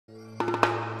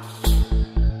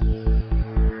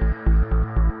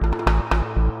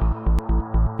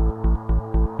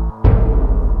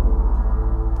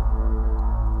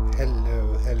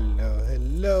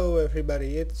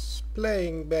everybody, it's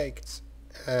Playing Baked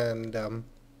and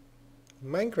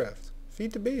Minecraft.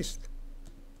 Feed the Beast.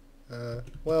 I'm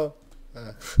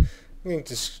going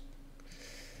to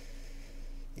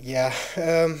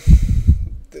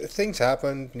things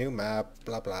happened, new map,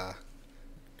 blah blah.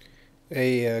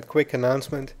 A quick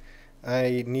announcement.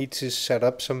 I need to set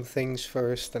up some things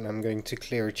first, and I'm going to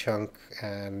clear a chunk,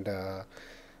 and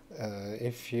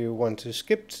if you want to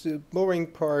skip the boring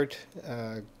part,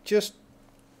 just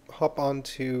hop on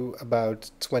to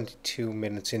about 22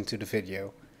 minutes into the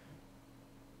video.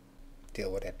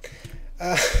 Deal with it.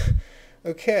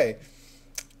 Okay,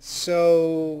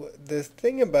 so the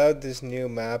thing about this new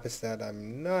map is that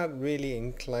I'm not really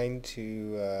inclined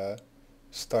to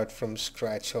start from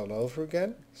scratch all over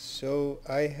again. So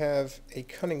I have a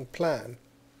cunning plan.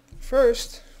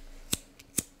 First,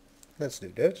 let's do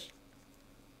this.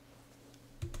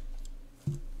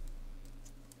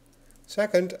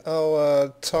 Second,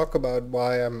 I'll talk about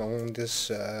why I'm on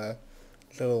this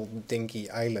little dinky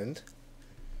island.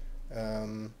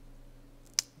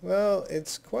 Well,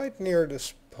 it's quite near the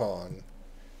spawn,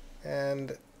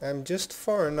 and I'm just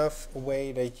far enough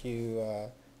away that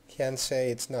you can say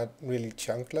it's not really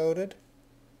chunk loaded.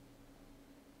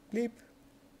 Bleep.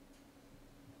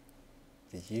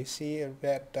 Did you see a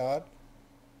red dot?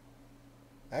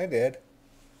 I did.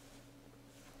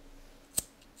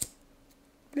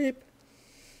 Bleep.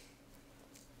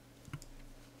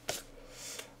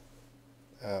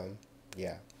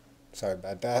 Yeah, sorry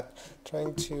about that.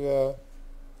 Trying to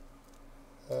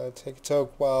take a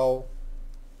talk while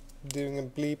doing a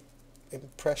bleep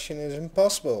impression is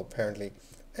impossible, apparently.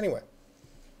 Anyway,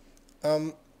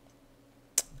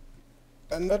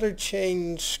 another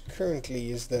change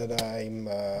currently is that I'm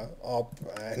up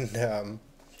and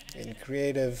in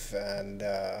creative, and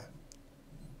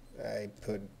I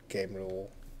put game rule,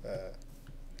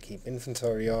 keep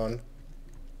inventory on.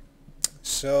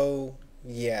 So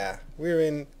yeah, we're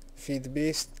in Feed the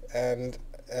Beast, and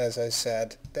as I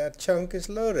said, that chunk is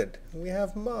loaded. We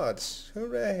have mods.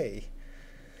 Hooray!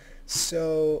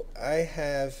 So I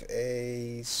have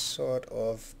a sort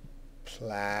of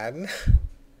plan.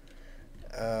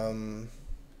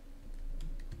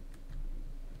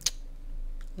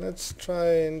 Let's try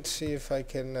and see if I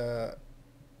can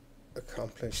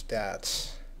accomplish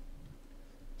that.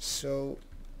 So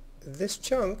this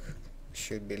chunk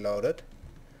should be loaded.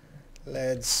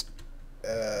 Let's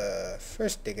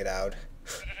first dig it out,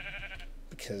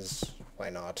 because why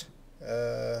not?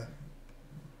 Yeah,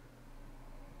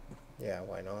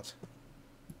 why not?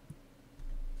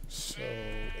 So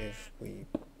if we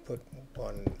put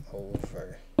one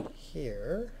over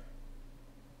here,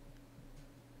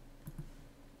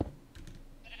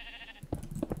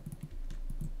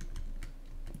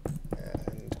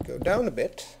 and go down a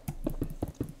bit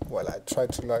while I try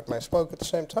to light my smoke at the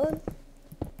same time.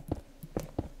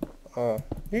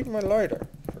 Need my lighter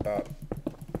for that.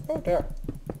 Oh, there.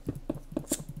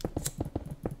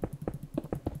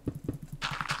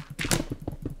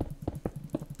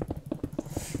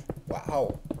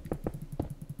 Wow.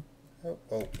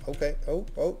 Oh, okay.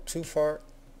 Oh, too far.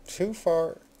 Too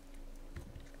far.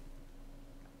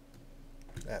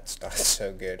 That's not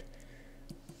so good.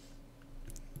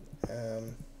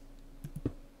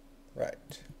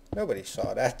 Right. Nobody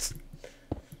saw that.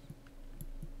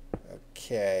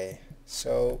 Okay,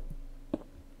 so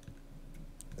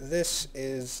this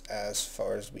is as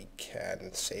far as we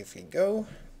can safely go,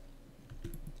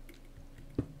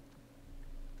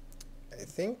 I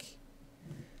think,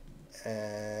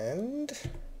 and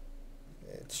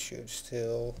it should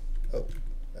still,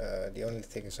 the only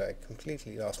thing is I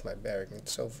completely lost my bearing.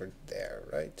 It's over there,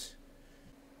 right?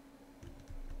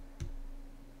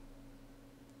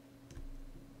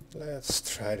 Let's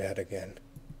try that again,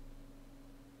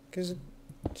 because it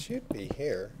should be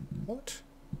here. What?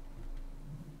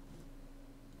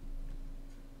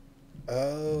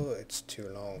 Oh, it's too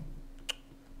long.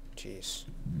 Jeez.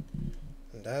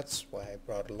 And that's why I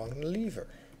brought along the lever.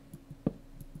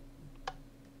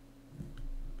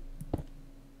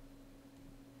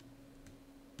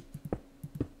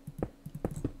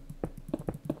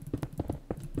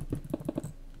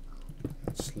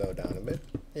 Let's slow down a bit.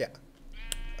 Yeah.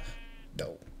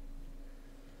 No.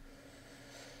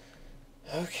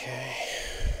 Okay,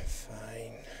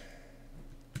 fine.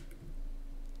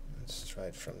 Let's try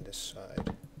it from this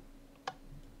side.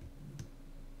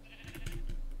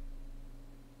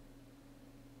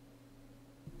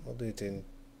 I'll do it in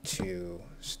 2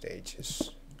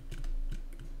 stages.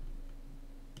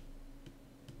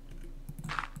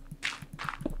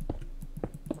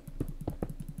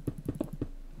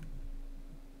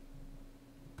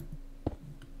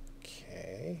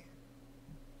 Okay.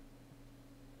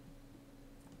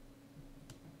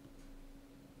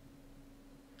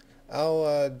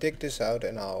 I'll dig this out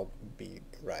and I'll be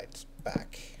right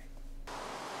back.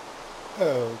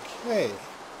 Okay,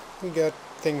 we got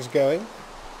things going.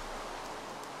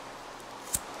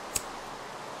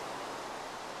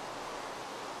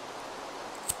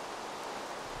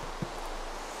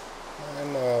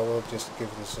 And we'll just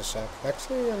give this a sec.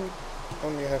 Actually, I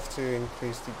only have to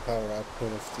increase the power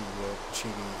output of the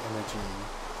cheaty energy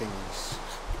thingies.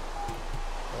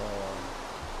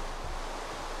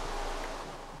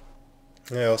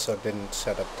 I also didn't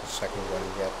set up the second one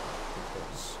yet,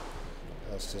 because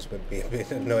else this would be a bit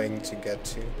annoying to get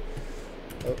to.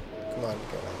 Oh, come on,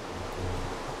 get on.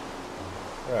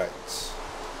 Right.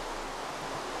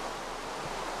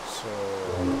 So,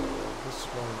 this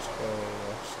one's going,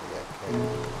 actually I can...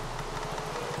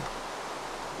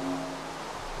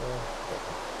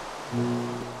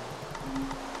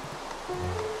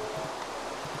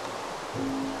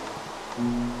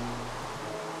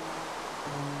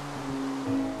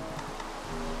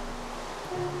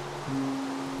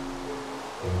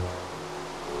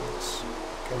 Let's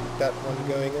get that one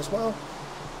going as well.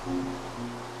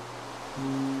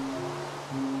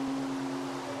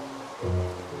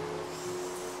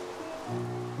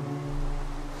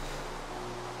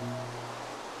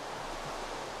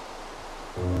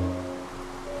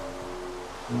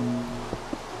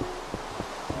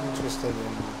 Interested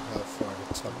in how far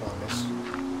the top one is.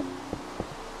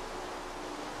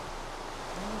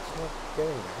 Oh, it's not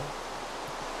getting there.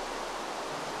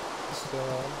 It's still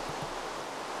on.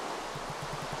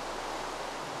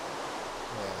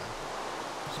 Yeah.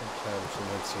 Sometimes you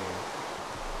need to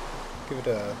give it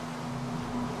a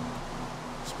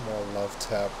small love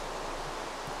tap.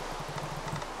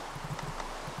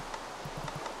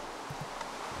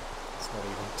 It's not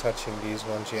even touching these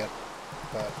ones yet,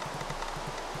 but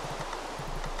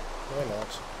why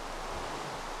not?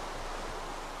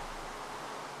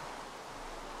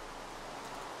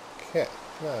 Okay,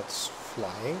 now it's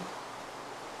flying.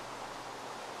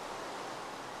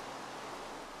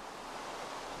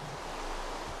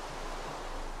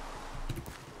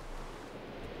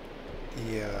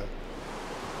 The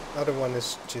other one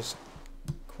is just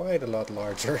quite a lot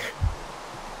larger.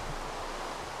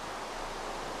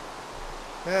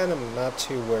 And I'm not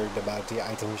too worried about the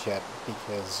items yet,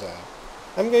 because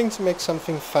I'm going to make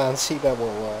something fancy that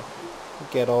will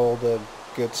get all the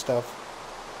good stuff.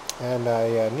 And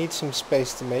I need some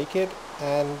space to make it,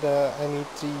 and I need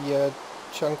the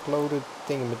chunk loaded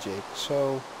thingamajig.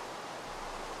 So,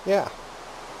 yeah,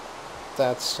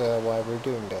 that's why we're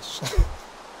doing this.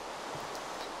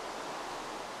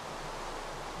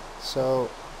 So,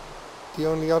 the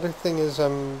only other thing is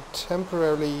I'm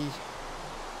temporarily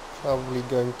probably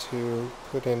going to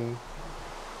put in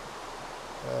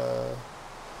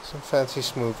some fancy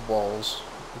smooth walls,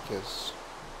 because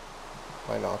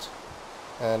why not?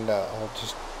 And I'll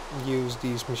just use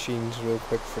these machines real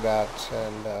quick for that,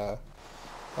 and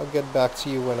I'll get back to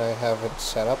you when I have it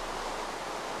set up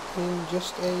in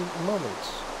just a moment.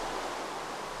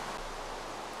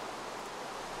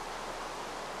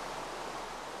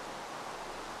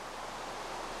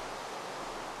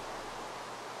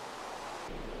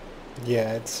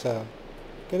 Yeah, it's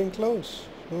getting close.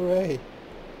 Hooray!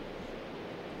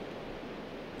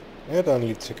 It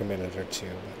only took a minute or two,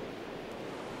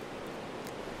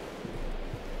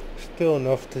 but still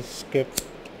enough to skip.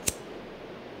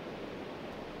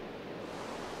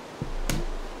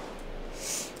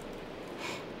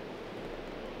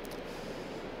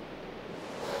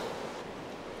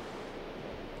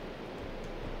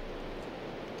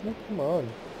 Oh, come on.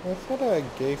 I thought I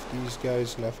gave these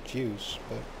guys enough juice,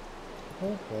 but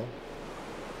oh well.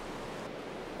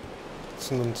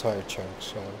 It's an entire chunk,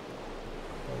 so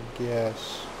I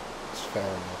guess it's fair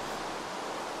enough.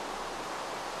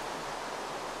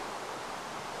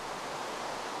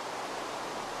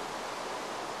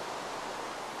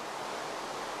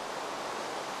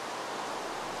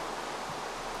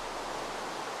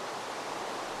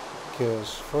 Because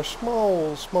for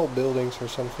small buildings or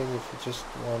something, if you just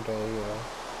want a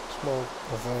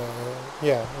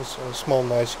small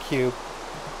nice cube,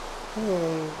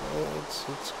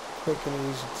 it's quick and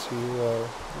easy to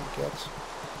get.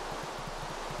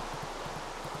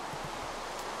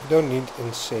 You don't need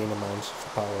insane amounts of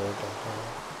power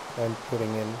that I'm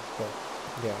putting in, but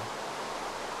yeah,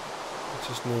 you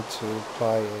just need to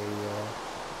apply a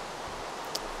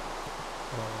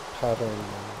pattern,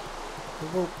 and it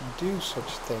will do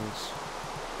such things.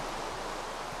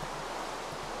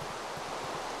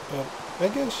 But I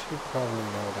guess you probably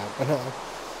know that by now.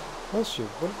 Else you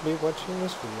wouldn't be watching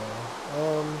this video.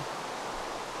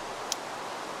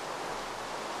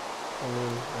 I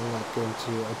mean, I'm not going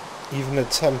to even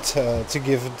attempt to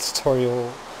give a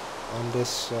tutorial on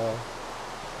this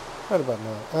right about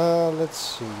now. Let's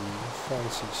see,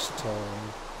 fancy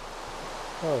stone.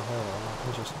 Oh, hang on, I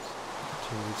can just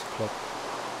continue to click.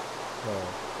 No.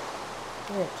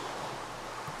 Right.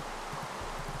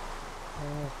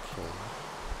 Okay.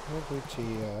 We'll do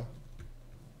the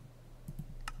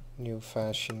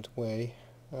new-fashioned way.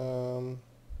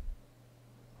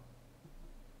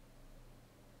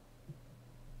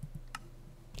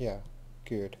 Yeah,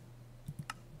 good.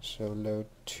 So load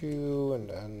 2 and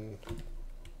then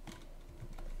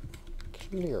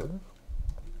clear.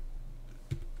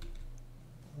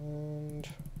 And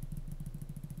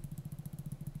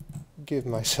give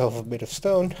myself a bit of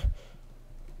stone.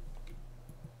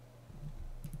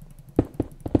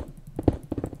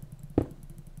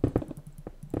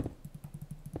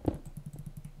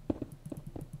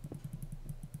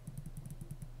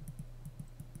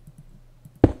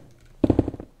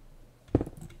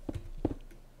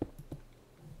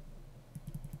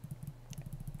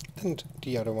 And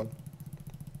the other one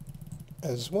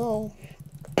as well.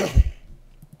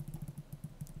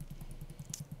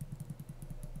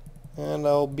 And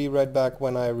I'll be right back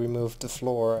when I remove the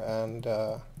floor and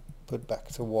put back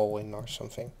the wall in or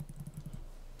something.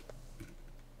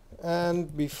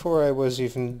 And before I was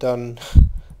even done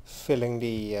filling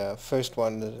the first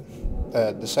one,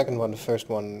 the second one, the first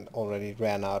one already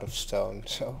ran out of stone,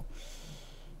 so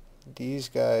these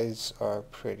guys are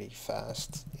pretty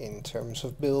fast in terms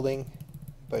of building.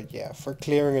 But yeah, for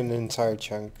clearing an entire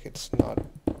chunk it's not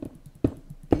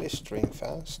blistering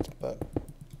fast, but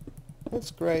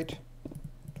it's great,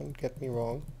 don't get me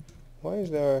wrong. Why is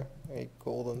there a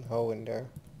golden hoe in there?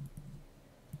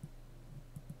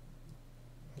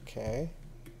 Okay,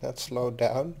 that slowed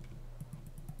down.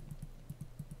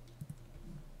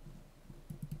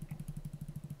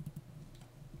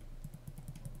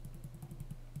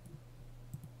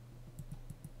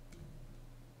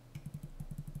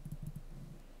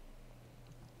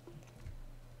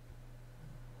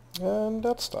 And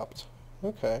that stopped.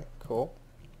 Okay, cool.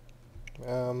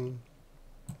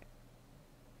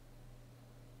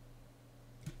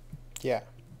 Yeah.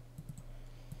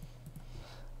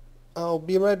 I'll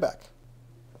be right back.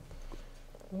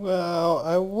 Well,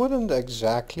 I wouldn't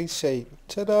exactly say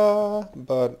ta-da,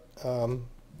 but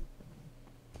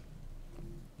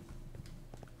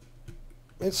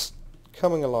it's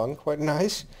coming along quite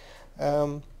nice.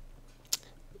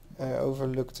 I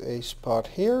overlooked a spot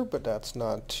here, but that's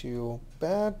not too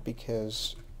bad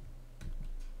because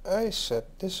I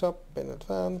set this up in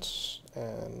advance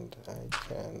and I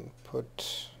can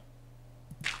put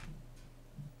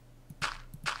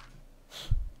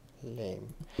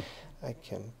lame. I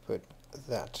can put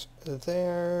that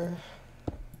there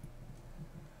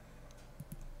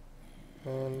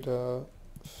and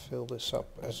fill this up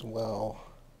as well.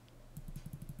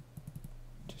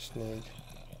 Just need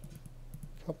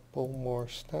a couple more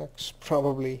stacks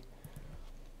probably.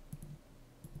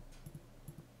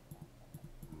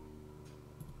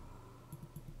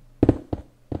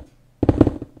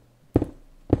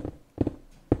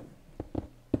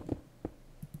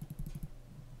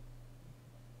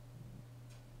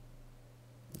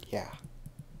 Yeah,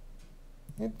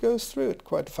 it goes through it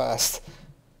quite fast,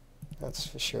 that's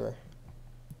for sure.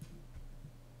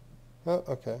 Oh,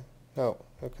 okay. No,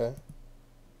 okay.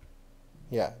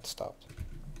 Yeah, it stopped.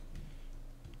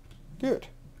 Good.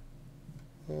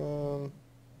 Hang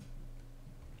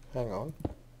on.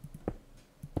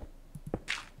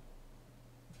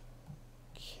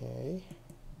 Okay.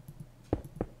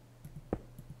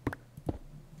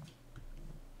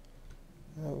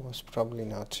 That was probably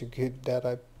not too good that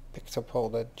I picked up all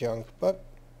that junk, but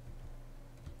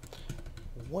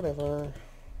whatever.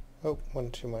 Oh,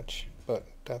 one too much, but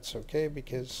that's okay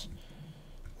because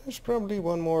there's probably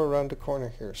one more around the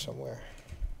corner here somewhere.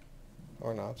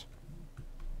 Or not.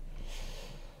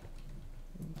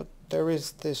 But there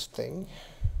is this thing,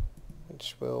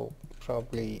 which will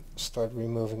probably start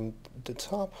removing the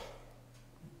top.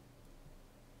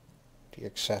 The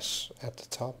excess at the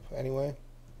top, anyway.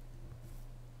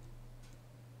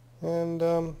 And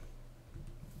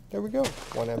there we go,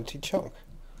 one empty chunk.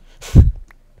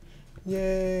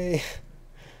 Yay!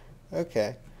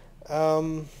 Okay.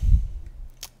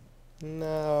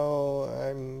 Now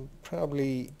I'm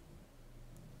probably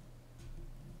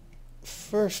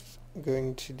first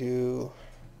going to do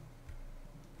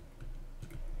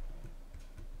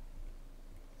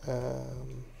a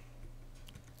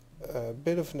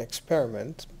bit of an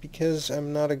experiment because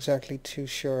I'm not exactly too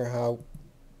sure how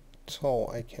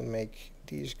tall I can make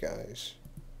these guys.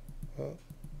 Well,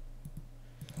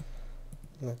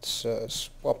 Let's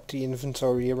swap the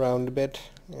inventory around a bit,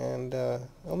 and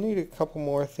I'll need a couple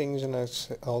more things, and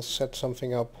I'll set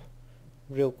something up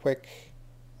real quick,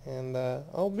 and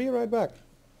I'll be right back.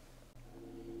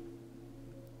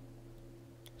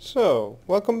 So,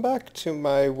 welcome back to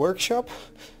my workshop,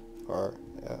 or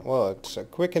well, it's a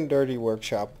quick and dirty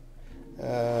workshop.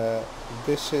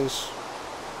 This is...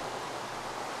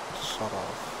 Shut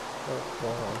off. Oh, go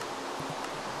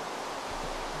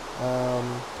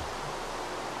on.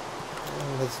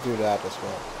 Let's do that as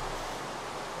well.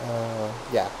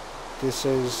 Yeah, this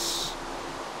is...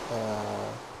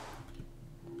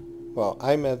 well,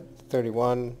 I'm at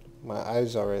 31, my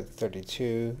eyes are at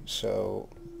 32, so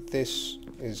this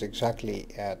is exactly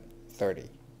at 30,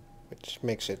 which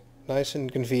makes it nice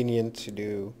and convenient to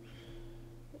do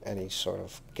any sort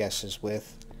of guesses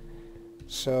with.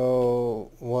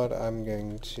 So what I'm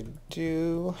going to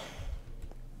do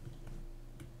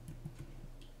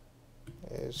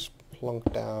is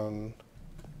plunk down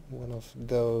one of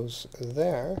those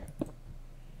there,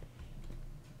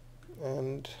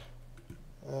 and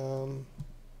a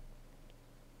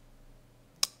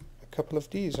couple of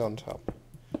these on top.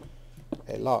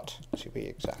 A lot, to be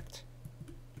exact.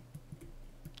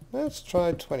 Let's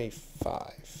try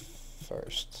 25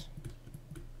 first.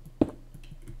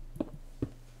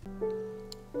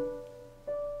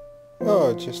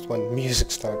 Oh, just when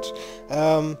music starts.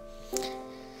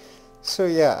 So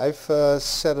yeah, I've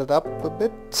set it up a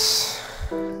bit,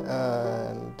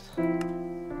 and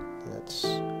let's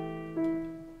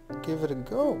give it a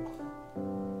go.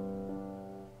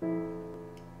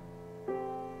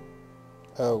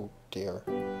 Oh dear,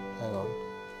 hang on,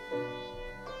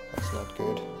 that's not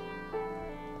good.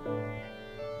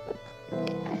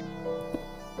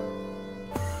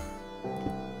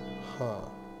 Huh.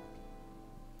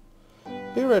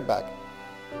 Be right back.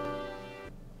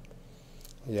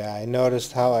 Yeah, I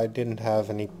noticed how I didn't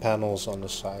have any panels on the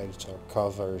sides or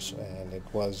covers, and it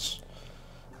was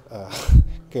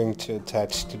going to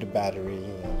attach to the battery,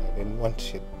 and I didn't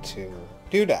want it to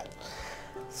do that.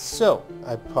 So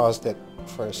I paused it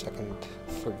for a second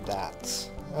for that.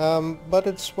 But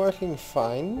it's working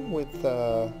fine with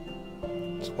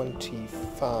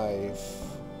 25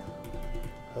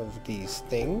 of these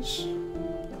things.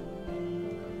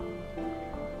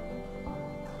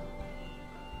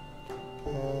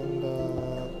 And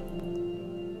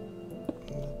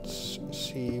let's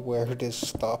see where this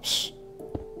stops.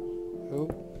 Ooh.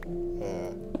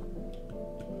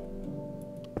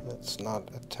 Let's not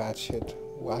attach it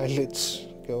while it's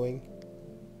going.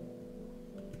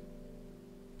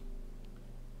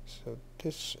 So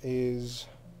this is...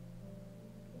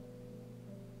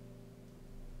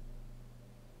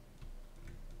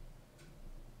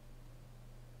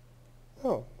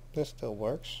 Oh, this still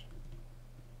works.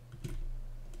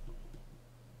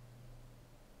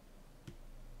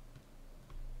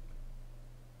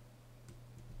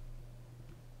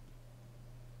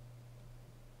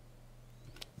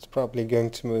 It's probably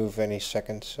going to move any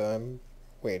second, so I'm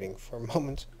waiting for a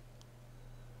moment.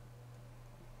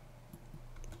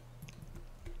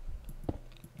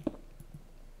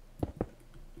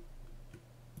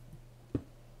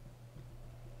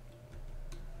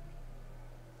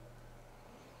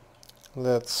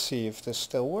 Let's see if this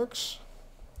still works.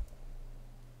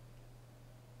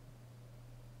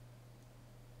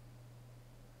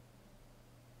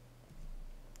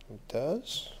 It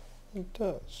does. It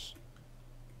does.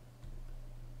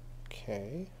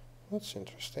 Okay, that's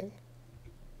interesting.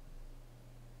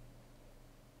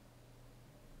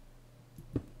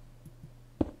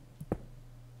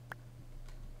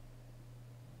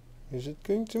 Is it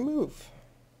going to move?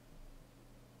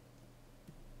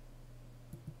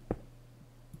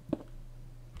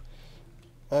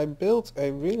 I built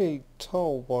a really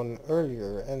tall one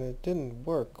earlier and it didn't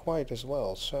work quite as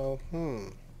well, so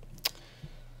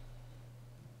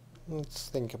let's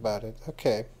think about it.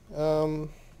 Okay,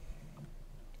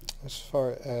 as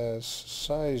far as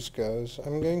size goes,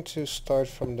 I'm going to start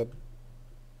from the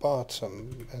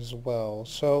bottom as well,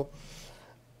 so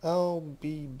I'll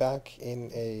be back in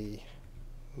a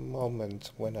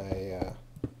moment when I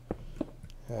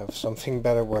have something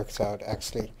better worked out,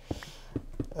 actually.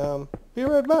 Be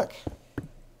right back.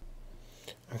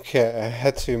 Okay, I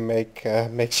had to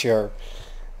make sure,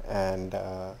 and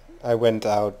I went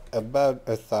out about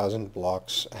 1,000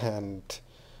 blocks and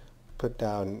put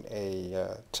down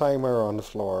a timer on the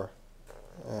floor,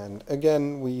 and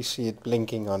again we see it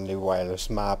blinking on the wireless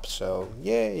map, so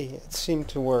yay, it seemed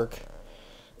to work.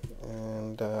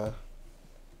 And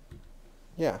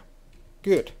yeah,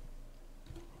 good.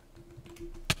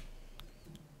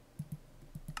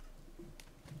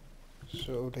 So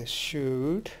So this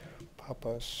should pop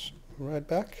us right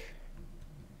back.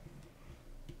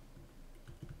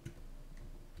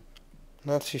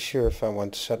 Not too sure if I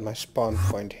want to set my spawn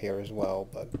point here as well,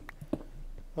 but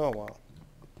oh well.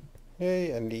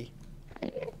 Hey Andy.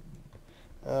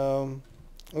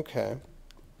 Okay.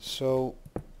 So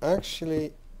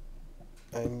actually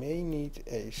I may need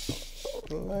a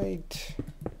slight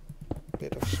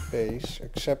bit of space,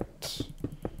 except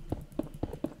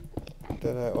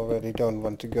that I already don't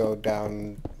want to go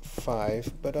down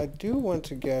 5, but I do want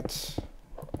to get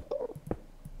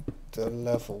the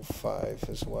level 5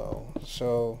 as well.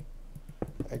 So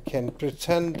I can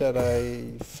pretend that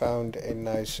I found a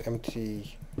nice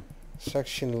empty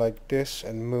section like this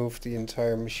and moved the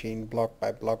entire machine block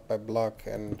by block by block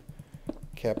and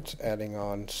kept adding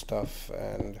on stuff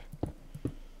and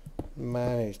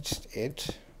managed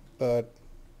it. But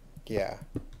yeah,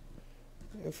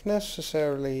 if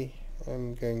necessarily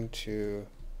I'm going to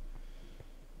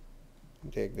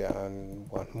dig down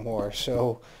one more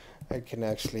so I can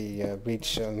actually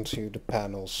reach onto the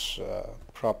panels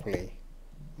properly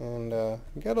and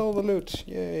get all the loot.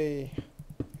 Yay!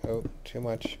 Oh, too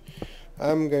much.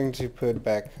 I'm going to put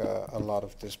back a lot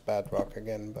of this bedrock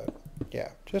again, but yeah,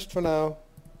 just for now,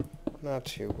 not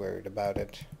too worried about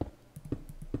it.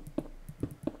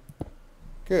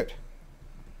 Good.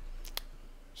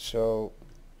 So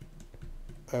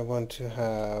I want to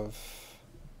have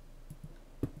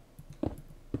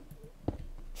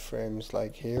frames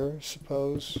like here,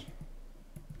 suppose.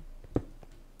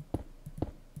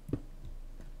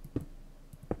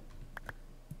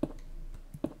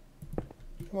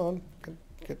 Come on,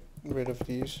 get rid of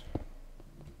these.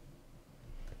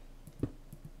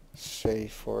 Say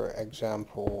for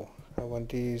example, I want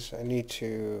these. I need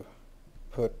to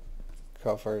put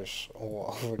covers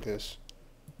all over this.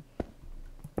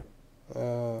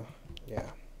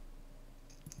 Yeah.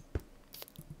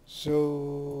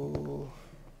 So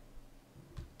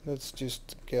let's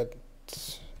just get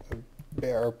a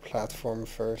bare platform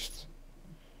first.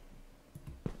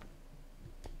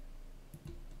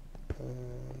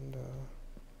 And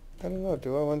I don't know,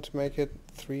 do I want to make it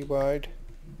 3 wide?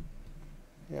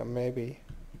 Yeah, maybe.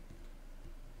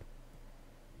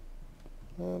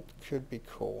 That could be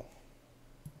cool.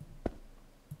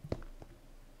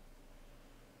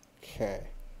 Okay,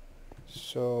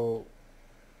 so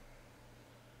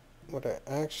what I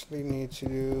actually need to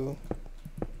do,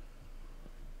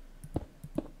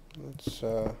 let's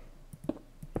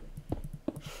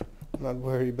not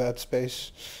worry about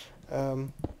space at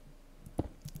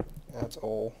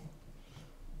all.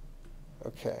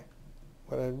 Okay,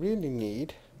 what I really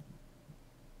need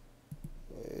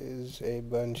is a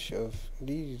bunch of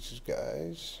these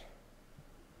guys.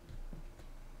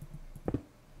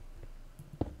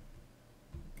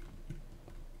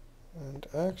 And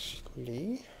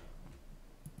actually,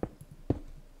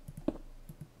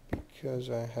 because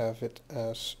I have it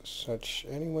as such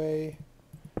anyway,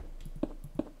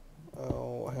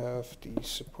 I'll have the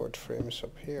support frames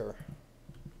up here.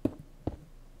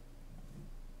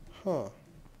 Huh.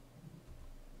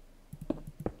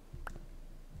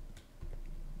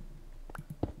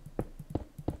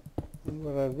 And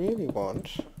what I really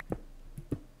want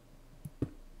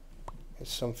is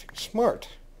something smart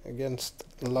against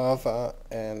lava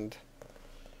and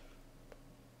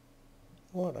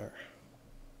water.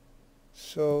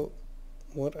 So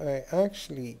what I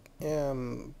actually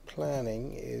am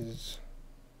planning is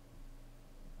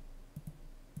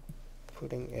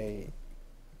putting a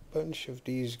bunch of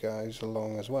these guys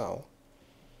along as well.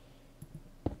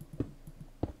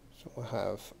 So we'll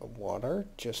have water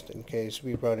just in case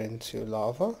we run into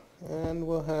lava, and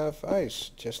we'll have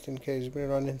ice just in case we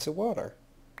run into water.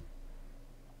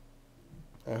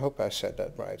 I hope I said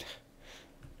that right.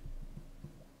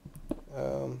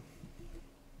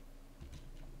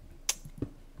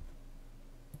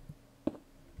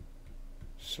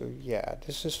 So yeah,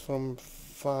 this is from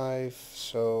 5,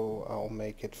 so I'll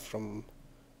make it from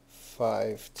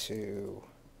 5 to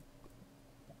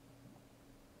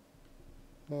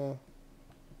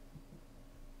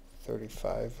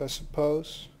 35, I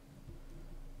suppose.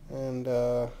 And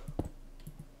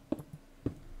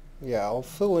yeah, I'll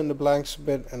fill in the blanks a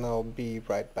bit and I'll be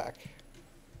right back.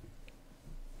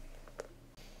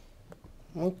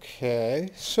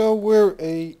 Okay, so we're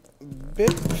a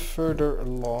bit further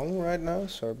along right now.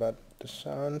 Sorry about the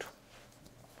sound.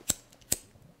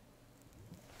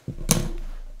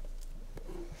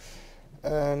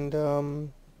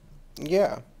 And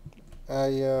yeah,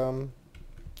 I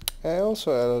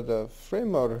also added a frame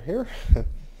motor here.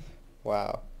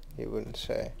 Wow, you wouldn't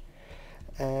say.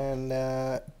 And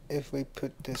if we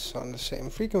put this on the same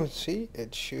frequency,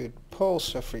 it should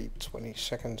pulse every 20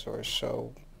 seconds or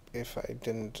so if I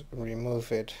didn't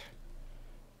remove it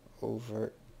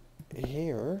over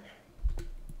here.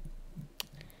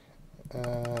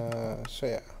 So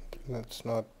yeah, let's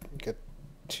not get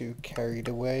too carried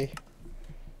away.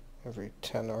 Every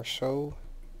 10 or so.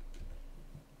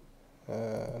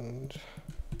 And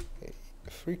a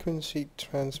frequency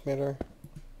transmitter,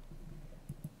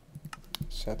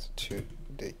 set to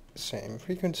the same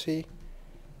frequency.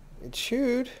 It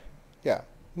should, yeah,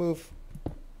 move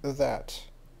that.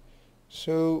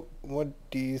 So what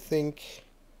do you think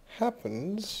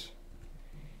happens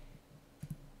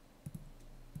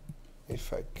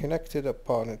if I connect it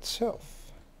upon itself?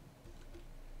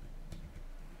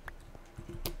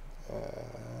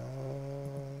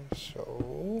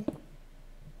 So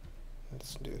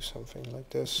let's do something like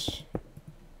this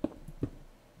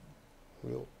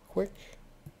real quick.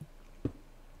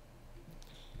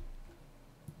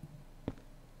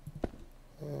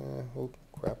 Oh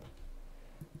crap.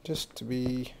 Just to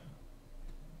be...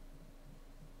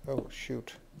 oh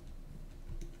shoot.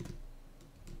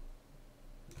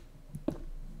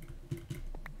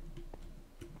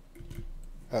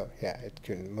 Oh yeah, it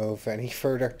couldn't move any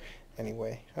further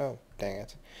anyway. Oh, dang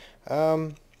it.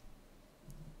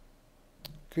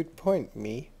 Good point,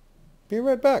 me. Be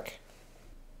right back.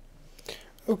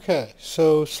 Okay,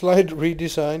 so slight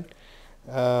redesign.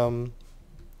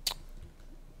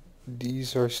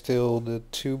 These are still the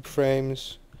tube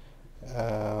frames.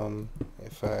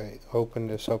 If I open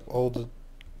this up, all the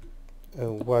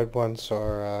white ones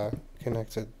are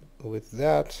connected with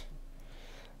that.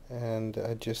 And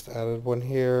I just added one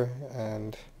here,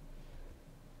 and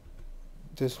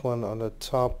this one on the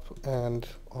top and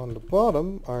on the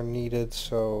bottom are needed,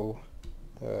 so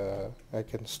I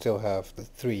can still have the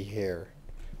 3 here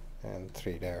and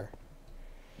 3 there.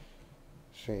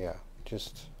 So yeah,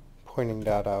 just pointing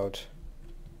that out.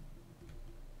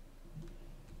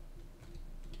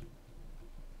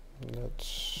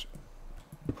 Let's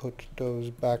put those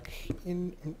back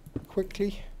in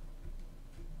quickly.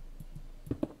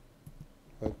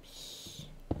 Oops.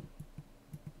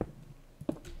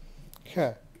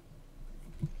 Okay.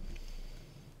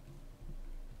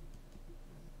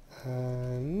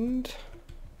 And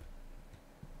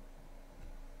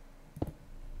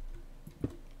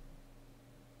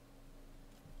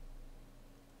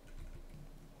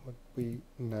what we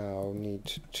now need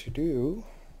to do,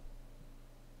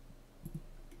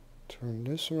 turn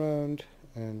this around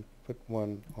and put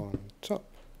one on top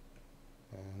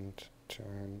and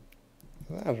turn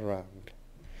that around.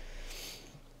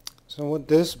 So what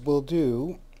this will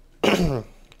do,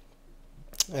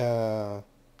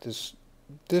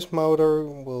 this motor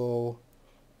will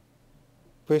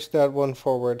push that one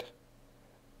forward,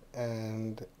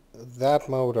 and that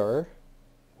motor,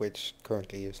 which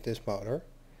currently is this motor,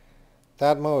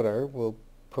 that motor will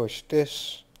push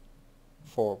this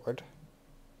forward,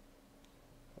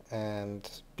 and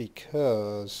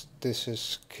because this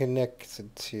is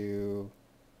connected to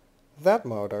that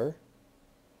motor,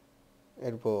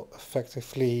 it will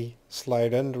effectively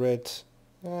slide under it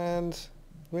and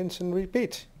rinse and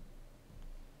repeat.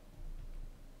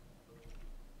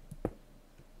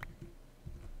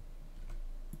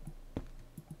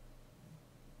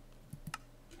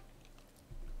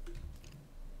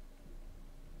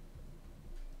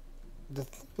 The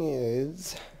thing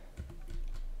is,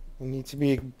 you need to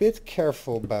be a bit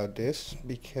careful about this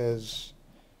because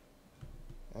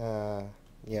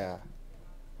yeah,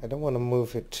 I don't want to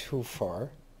move it too far.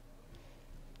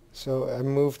 So I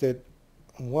moved it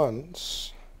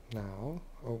once now.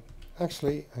 Oh,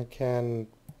 actually I can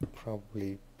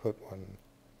probably put one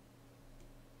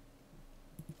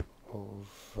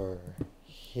over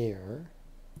here.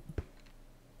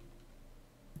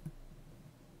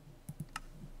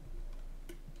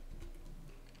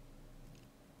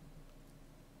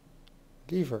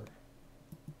 Lever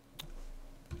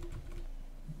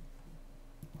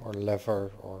or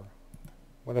lever or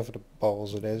whatever the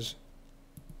balls it is.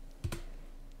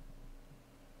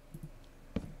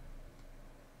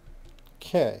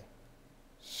 Okay,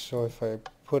 so if I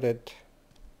put it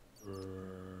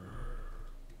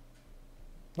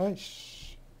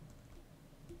nice.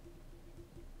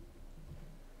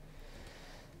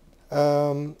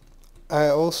 I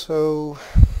also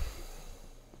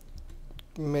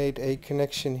made a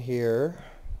connection here,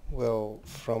 well,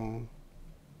 from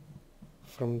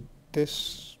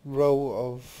this row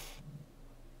of,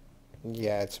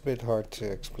 yeah, it's a bit hard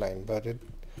to explain, but it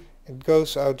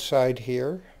goes outside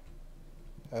here,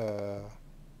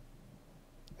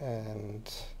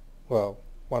 and well,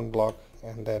 one block,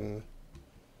 and then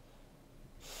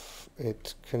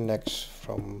it connects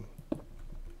from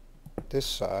this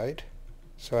side.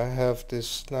 So I have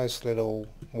this nice little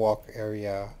walk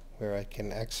area where I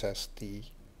can access the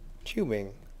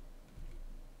tubing.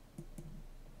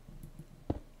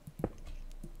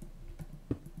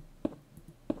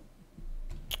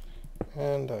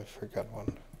 And I forgot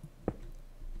one.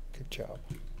 Good job.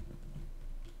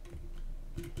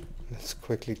 Let's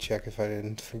quickly check if I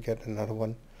didn't forget another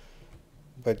one.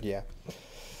 But yeah.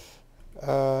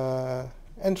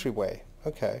 Entryway.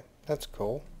 Okay, that's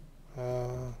cool.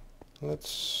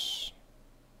 Let's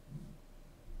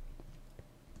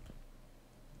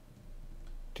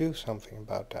do something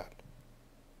about that.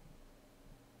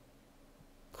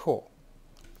 Cool.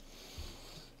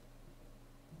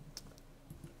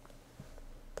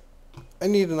 I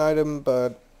need an item,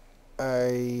 but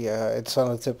it's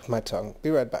on the tip of my tongue. Be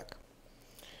right back.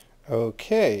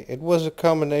 Okay, it was a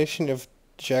combination of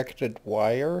jacketed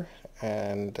wire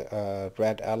and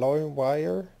red alloy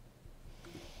wire,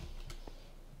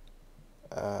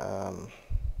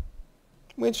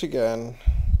 which again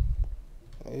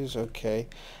is okay.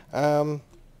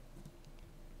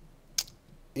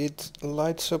 It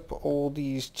lights up all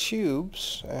these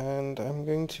tubes, and I'm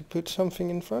going to put something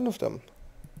in front of them.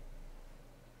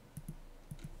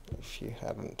 If you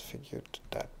hadn't figured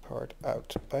that part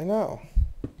out by now.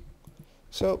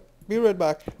 So, be right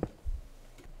back.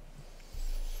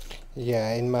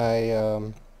 Yeah, in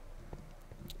my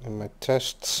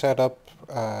test setup,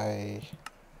 I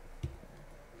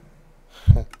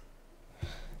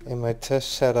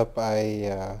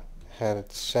had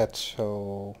it set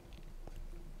so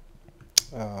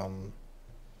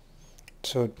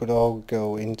so it would all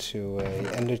go into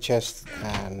a ender chest,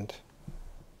 and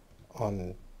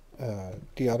on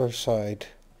the other side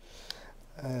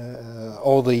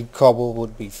all the cobble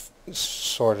would be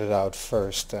sorted out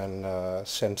first and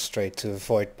sent straight to the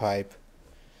void pipe.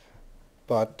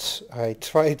 But I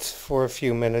tried for a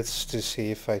few minutes to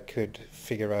see if I could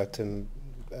figure out the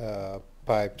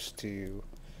pipes to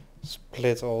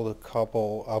split all the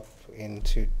cobble up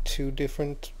into two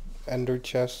different ender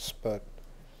chests, but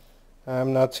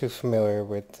I'm not too familiar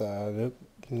with the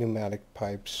pneumatic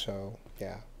pipes, so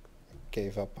yeah,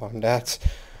 gave up on that.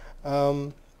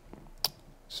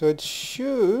 So it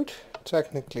should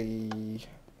technically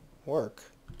work.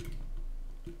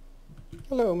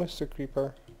 Hello, Mr.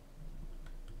 Creeper.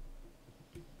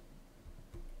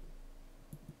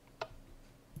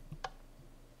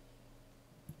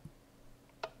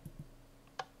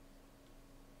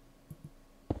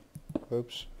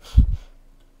 Oops.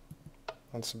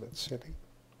 That's a bit silly.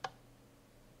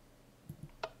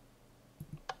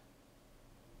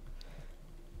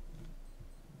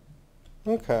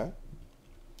 Okay.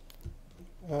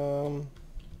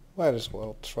 Might as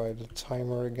well try the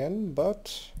timer again,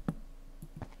 but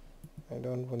I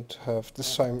don't want to have the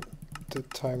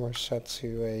timer set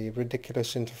to a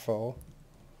ridiculous interval.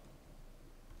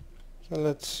 So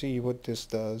let's see what this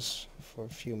does for a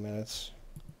few minutes.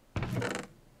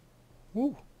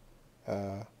 Woo!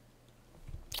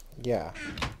 Yeah.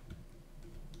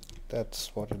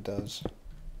 That's what it does.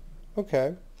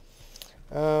 Okay.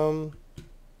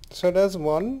 So that's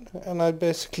one, and I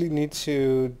basically need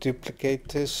to duplicate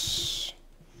this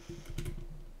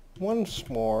once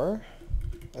more,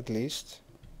 at least.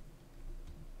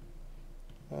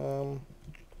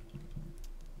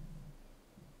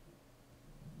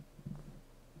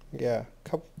 Yeah,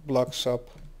 couple blocks up.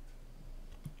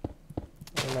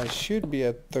 And I should be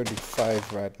at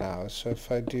 35 right now, so if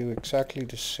I do exactly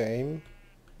the same,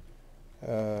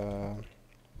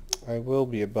 I will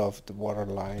be above the water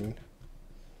line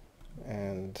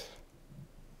and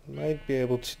might be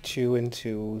able to chew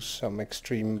into some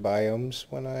extreme biomes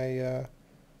when I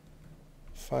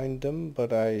find them,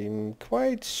 but I'm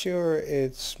quite sure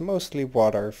it's mostly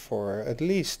water for at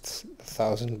least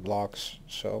 1,000 blocks,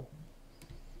 so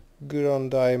good on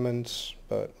diamonds,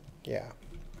 but yeah.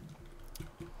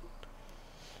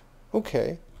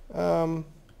 Okay, I'll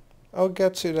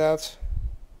get to that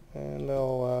and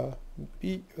I'll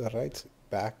be right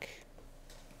back.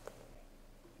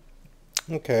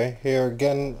 Okay, here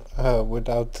again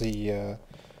without the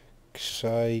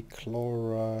Xycorium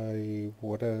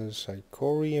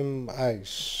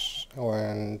ice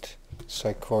and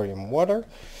Xycorium water.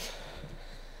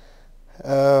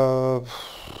 I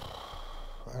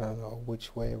don't know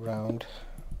which way around,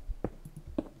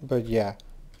 but yeah.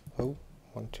 Oh,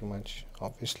 one too much,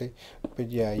 obviously. But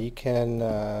yeah, you can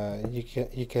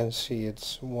see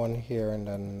it's one here, and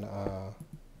then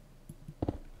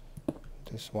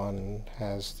this one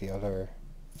has the other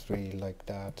three like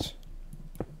that.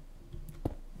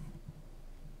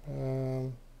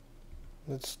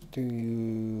 let's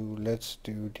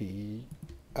do the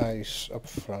ice up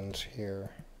front here,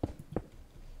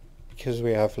 because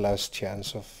we have less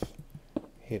chance of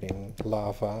hitting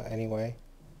lava anyway.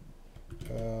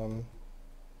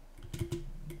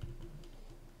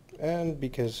 And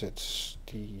because it's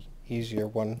the easier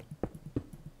one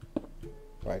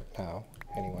right now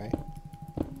anyway.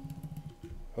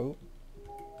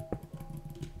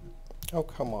 Oh,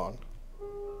 come on.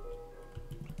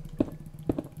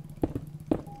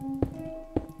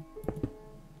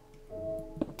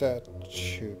 That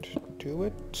should do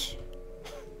it.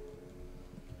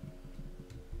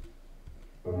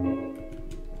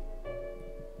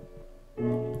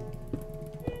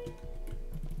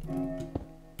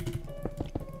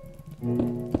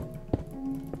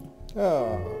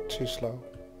 Oh, too slow.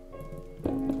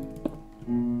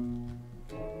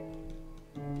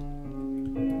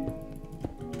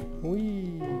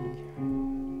 Whee!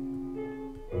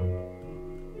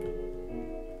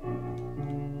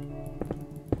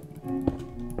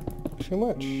 Too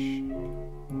much.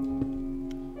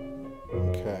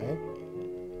 Okay.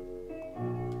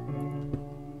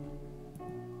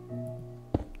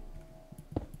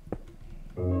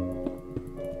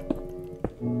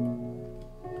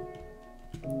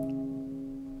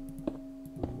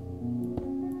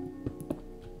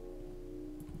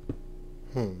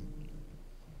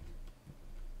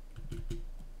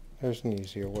 There's an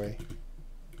easier way.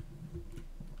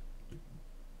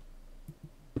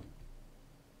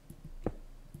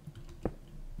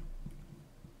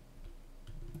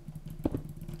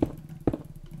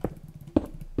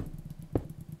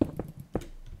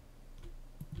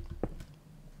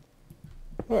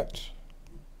 Right.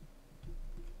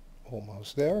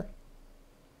 Almost there.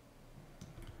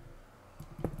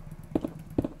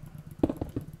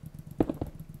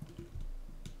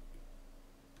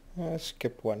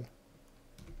 Skip one.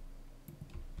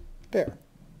 There.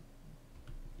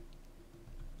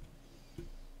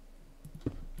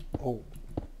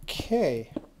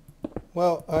 Okay.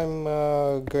 Well, I'm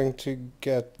going to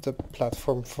get the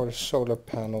platform for the solar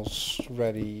panels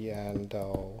ready, and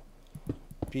I'll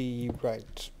be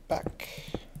right back.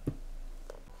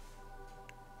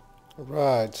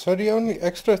 Right, so the only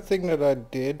extra thing that I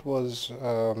did was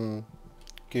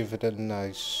give it a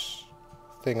nice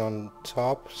thing on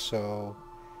top, so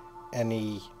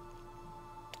any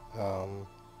I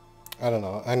don't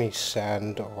know, any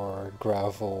sand or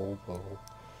gravel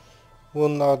will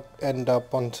not end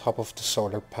up on top of the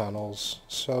solar panels.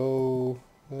 So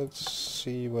let's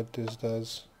see what this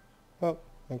does. Oh,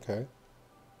 okay,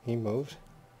 he moved.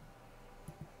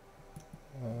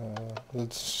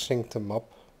 Let's sync them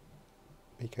up,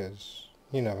 because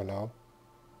you never know.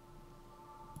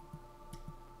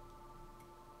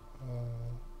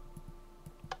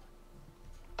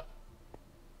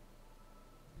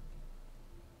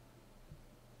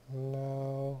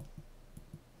 Now,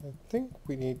 I think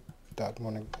we need that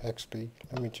one actually.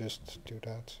 Let me just do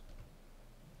that.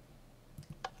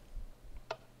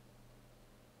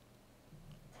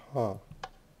 Huh.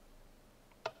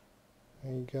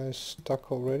 Are you guys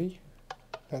stuck already?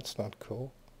 That's not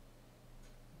cool.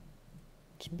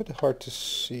 It's a bit hard to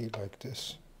see like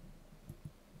this.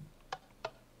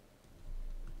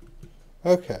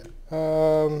 Okay.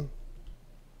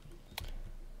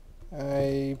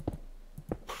 I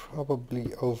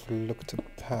probably overlooked a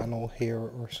panel here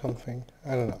or something.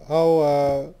 I don't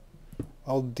know.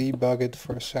 I'll debug it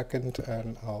for a second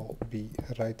and I'll be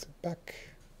right back.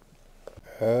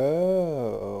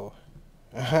 Oh,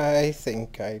 I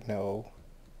think I know.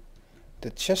 The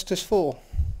chest is full.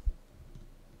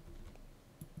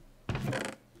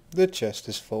 The chest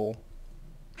is full.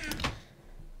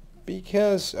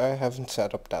 Because I haven't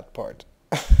set up that part.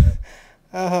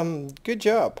 Good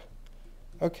job.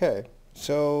 Okay,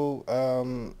 so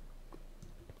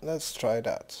let's try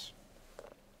that.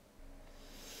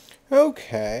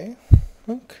 Okay.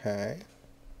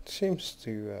 Seems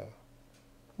to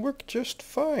work just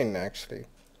fine actually.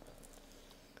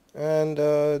 And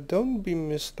don't be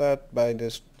misled by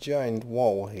this giant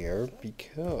wall here,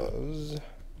 because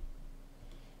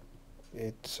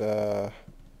it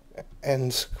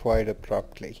ends quite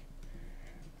abruptly.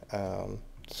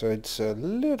 So it's a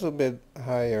little bit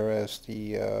higher as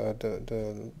the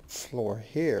floor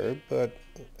here, but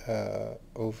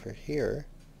over here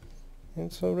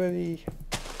it's already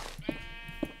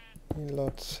a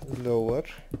lot lower,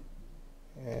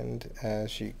 and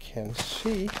as you can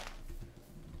see,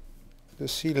 the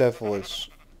sea level is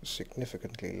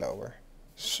significantly lower.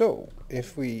 So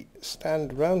if we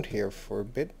stand around here for a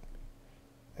bit,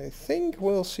 I think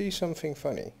we'll see something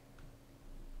funny.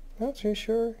 Not too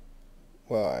sure.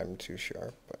 Well, I'm too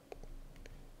sure, but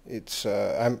It's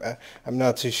I'm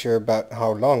not too sure about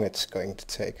how long it's going to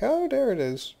take. Oh, there it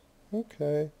is.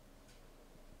 Okay.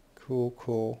 Cool,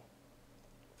 cool.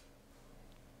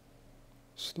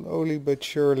 Slowly but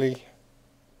surely.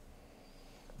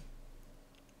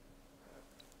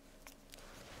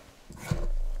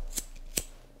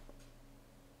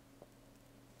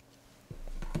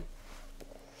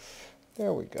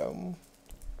 There we go.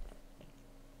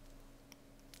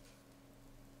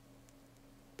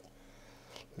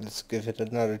 Let's give it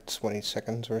another 20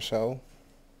 seconds or so.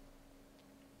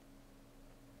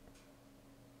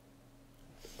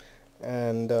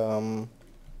 And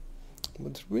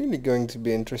what's really going to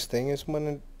be interesting is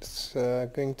when it's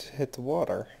going to hit the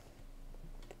water.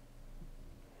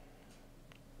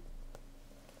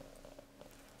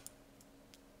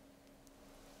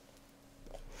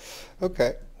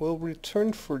 Okay, we'll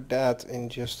return for that in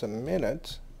just a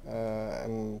minute.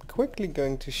 I'm quickly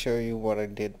going to show you what I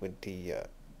did with the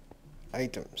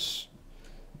items.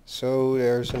 So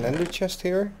there's an ender chest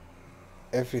here.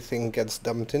 Everything gets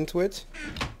dumped into it.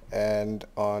 And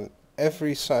on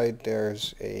every side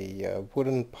there's a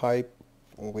wooden pipe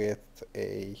with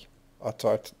a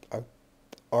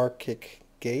archic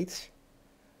gate.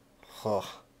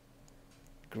 Oh,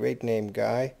 great name,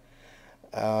 guy.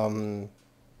 And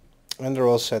they're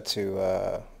all set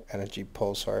to energy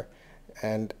pulsar,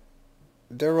 and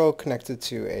they're all connected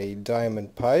to a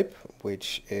diamond pipe,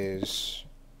 which is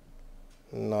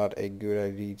not a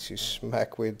good idea to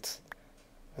smack with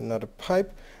another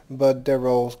pipe, but they're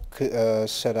all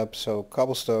set up so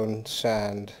cobblestone,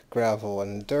 sand, gravel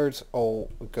and dirt all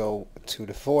go to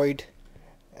the void,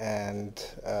 and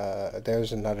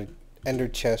there's another ender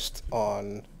chest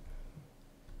on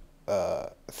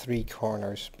 3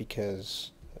 corners because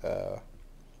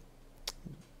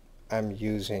I'm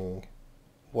using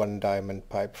 1 diamond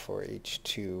pipe for each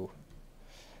 2.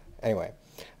 Anyway,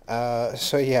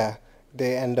 so yeah,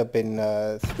 they end up in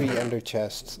 3 ender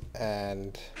chests,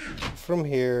 and from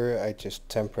here I just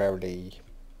temporarily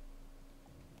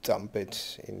dump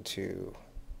it into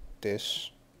this,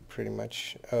 pretty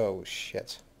much. Oh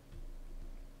shit.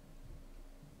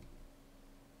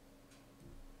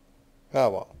 Oh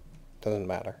well, doesn't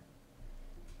matter.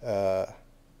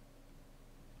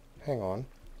 Hang on,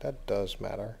 that does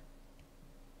matter.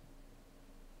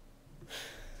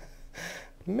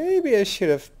 Maybe I should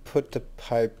have put the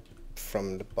pipe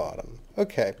from the bottom.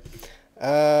 Okay,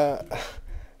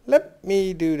 let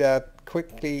me do that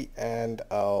quickly and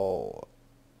I'll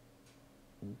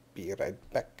be right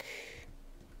back.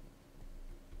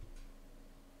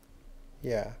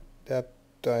 Yeah, that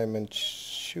diamond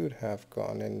should have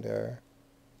gone in there.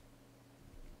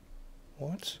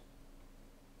 What?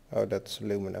 Oh, that's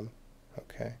aluminum.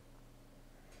 Okay.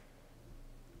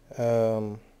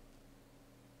 Oh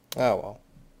well,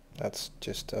 that's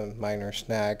just a minor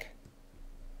snag.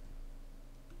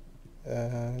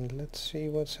 And let's see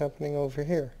what's happening over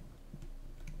here.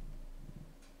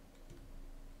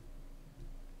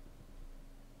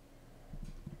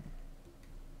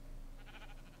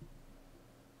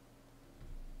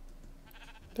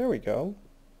 There we go.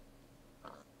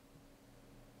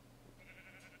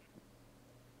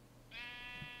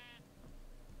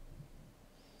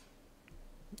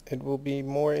 It will be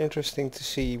more interesting to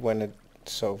see when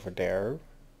it's over there.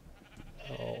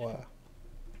 I'll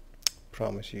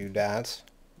promise you that.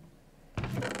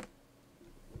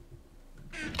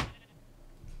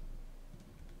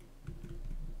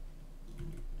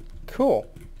 Cool.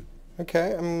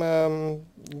 Okay, I'm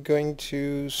going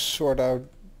to sort out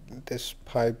this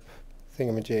pipe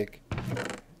thingamajig.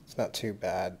 It's not too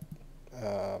bad.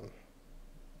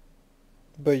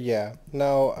 But yeah,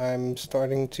 now I'm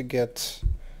starting to get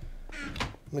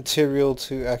material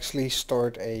to actually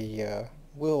start a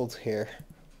world here.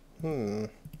 I'm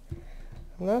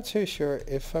not too sure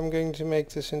if I'm going to make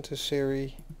this into a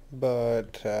series,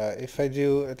 but if I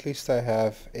do, at least I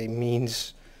have a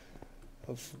means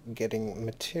of getting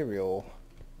material.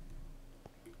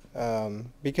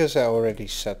 Because I already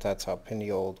set that up in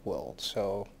the old world,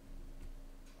 so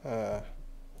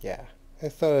yeah, I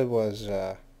thought it was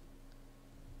a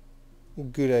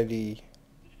good idea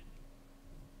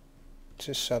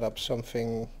to set up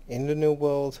something in the new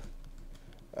world,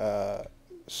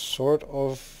 sort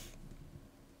of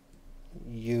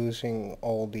using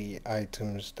all the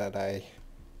items that I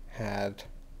had,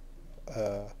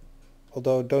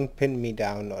 although don't pin me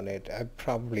down on it. I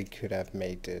probably could have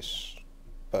made this,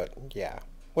 but yeah,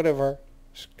 whatever,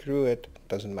 screw it,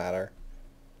 doesn't matter.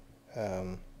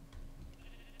 At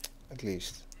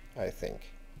least I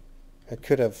think I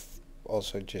could have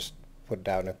also just put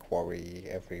down a quarry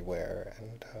everywhere,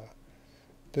 and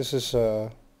this is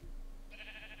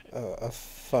a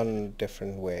fun,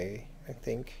 different way, I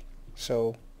think.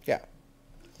 So, yeah.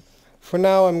 For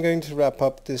now, I'm going to wrap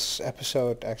up this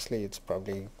episode. Actually, it's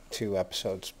probably 2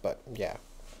 episodes, but yeah.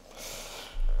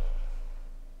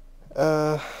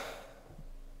 Uh,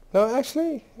 no,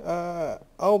 actually,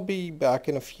 I'll be back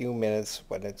in a few minutes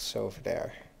when it's over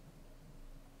there.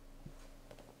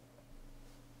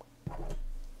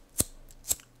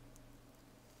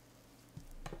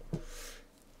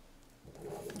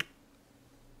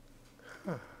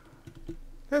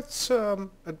 Let's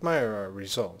admire our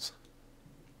results.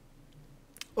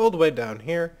 All the way down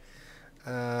here,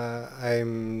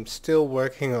 I'm still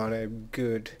working on a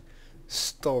good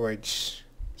storage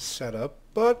setup,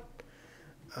 but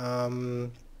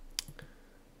um,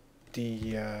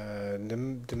 the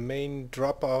main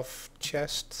drop-off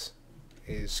chest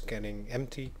is getting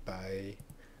emptied by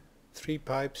 3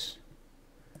 pipes,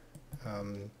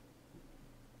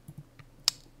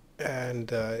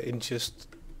 and it just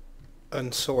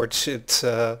unsorts it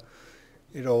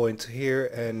all into here,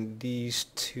 and these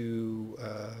 2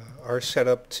 are set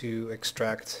up to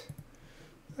extract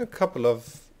a couple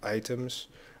of items,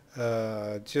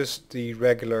 just the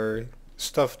regular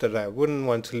stuff that I wouldn't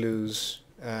want to lose,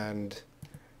 and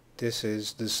this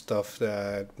is the stuff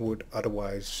that would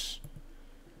otherwise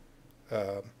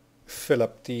fill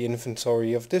up the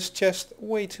inventory of this chest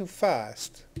way too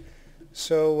fast.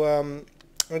 So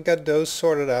I got those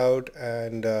sorted out,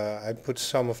 and I put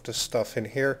some of the stuff in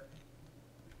here,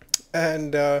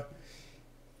 and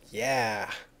yeah,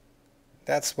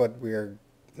 that's what we're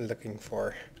looking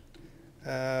for.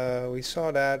 We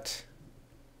saw that.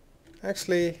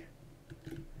 Actually,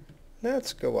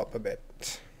 let's go up a bit.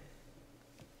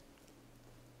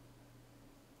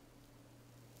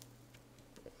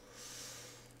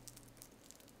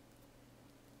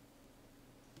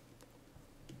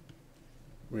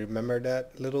 Remember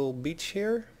that little beach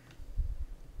here?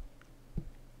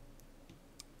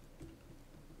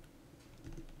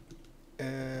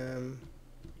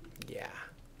 Yeah.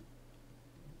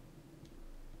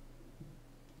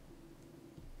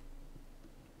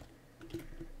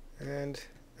 And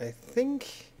I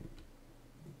think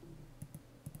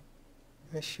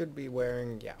I should be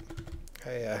wearing, yeah,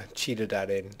 I cheated that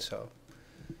in, so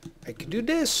I could do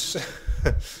this.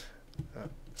 Oh,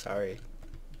 sorry.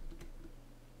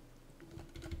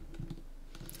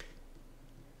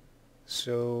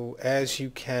 So as you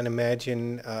can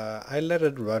imagine, I let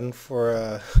it run for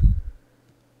a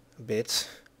bit,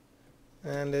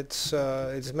 and it's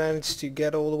managed to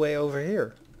get all the way over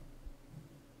here.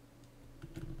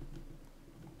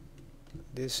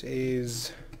 This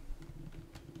is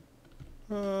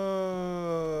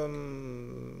a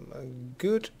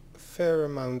good fair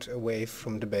amount away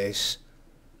from the base,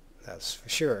 that's for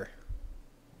sure.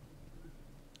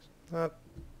 Not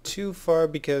too far,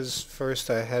 because first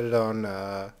I had it on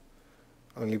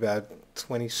only about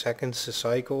 20 seconds a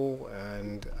cycle,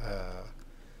 and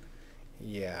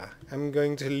yeah, I'm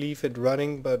going to leave it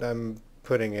running, but I'm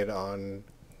putting it on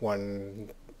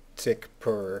 1 tick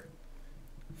per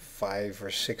 5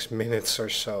 or 6 minutes or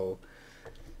so.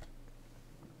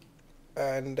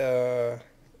 And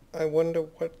I wonder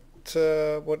what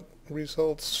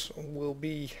results will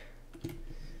be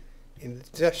in the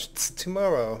tests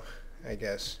tomorrow, I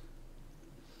guess.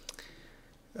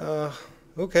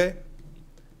 Okay.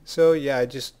 So yeah, I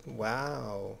just,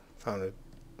 wow, found a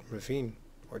ravine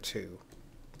or 2.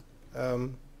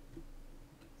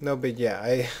 No, but yeah,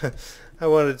 I I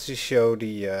wanted to show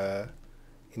the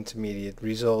intermediate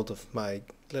result of my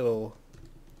little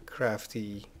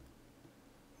crafty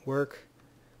work.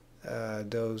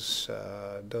 Those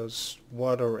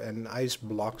water and ice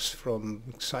blocks from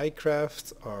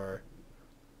Xycraft are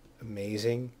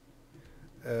amazing.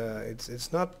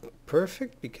 It's not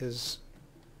perfect, because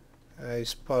I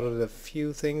spotted a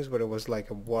few things where there was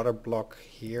like a water block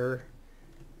here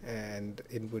and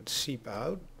it would seep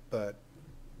out, but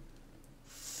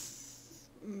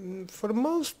for the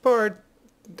most part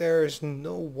there's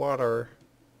no water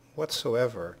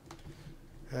whatsoever.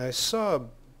 I saw a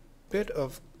bit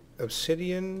of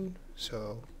obsidian,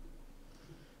 so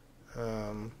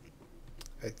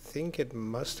I think it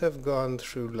must have gone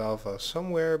through lava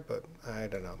somewhere, but I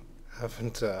don't know. I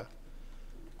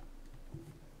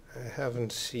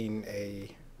haven't seen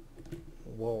a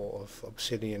wall of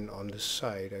obsidian on the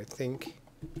side, I think.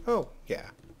 Oh, yeah.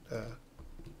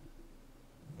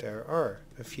 There are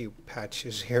a few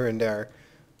patches here and there.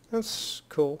 That's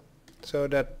cool. So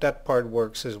that part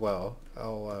works as well.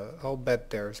 I'll bet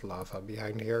there's lava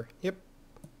behind here. Yep.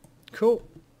 Cool.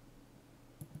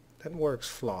 That works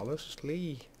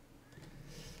flawlessly.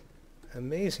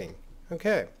 Amazing.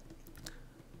 Okay.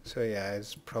 So yeah,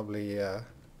 it's probably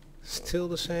still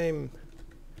the same.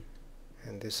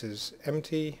 And this is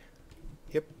empty.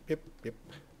 Yep.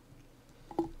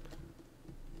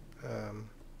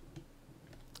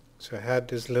 So I had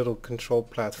this little control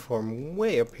platform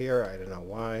way up here. I don't know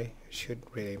why. I should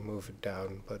really move it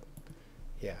down, but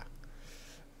yeah.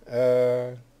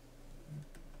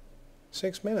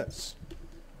 6 minutes.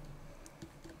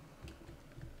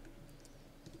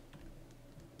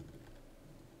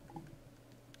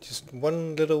 Just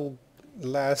one little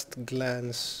last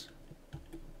glance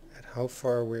at how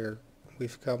far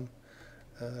we've come.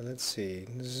 Let's see.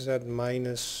 This is at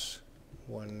minus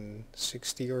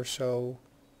 160 or so.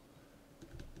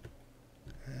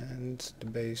 And the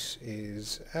base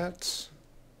is at...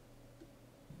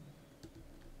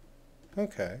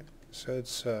 Okay, so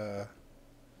it's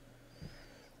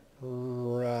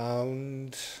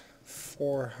around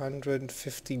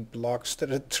 450 blocks that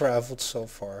it traveled so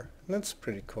far. That's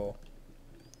pretty cool.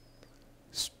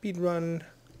 Speedrun.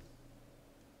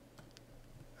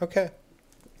 Okay.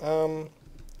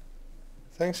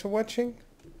 Thanks for watching.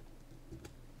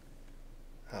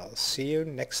 I'll see you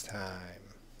next time.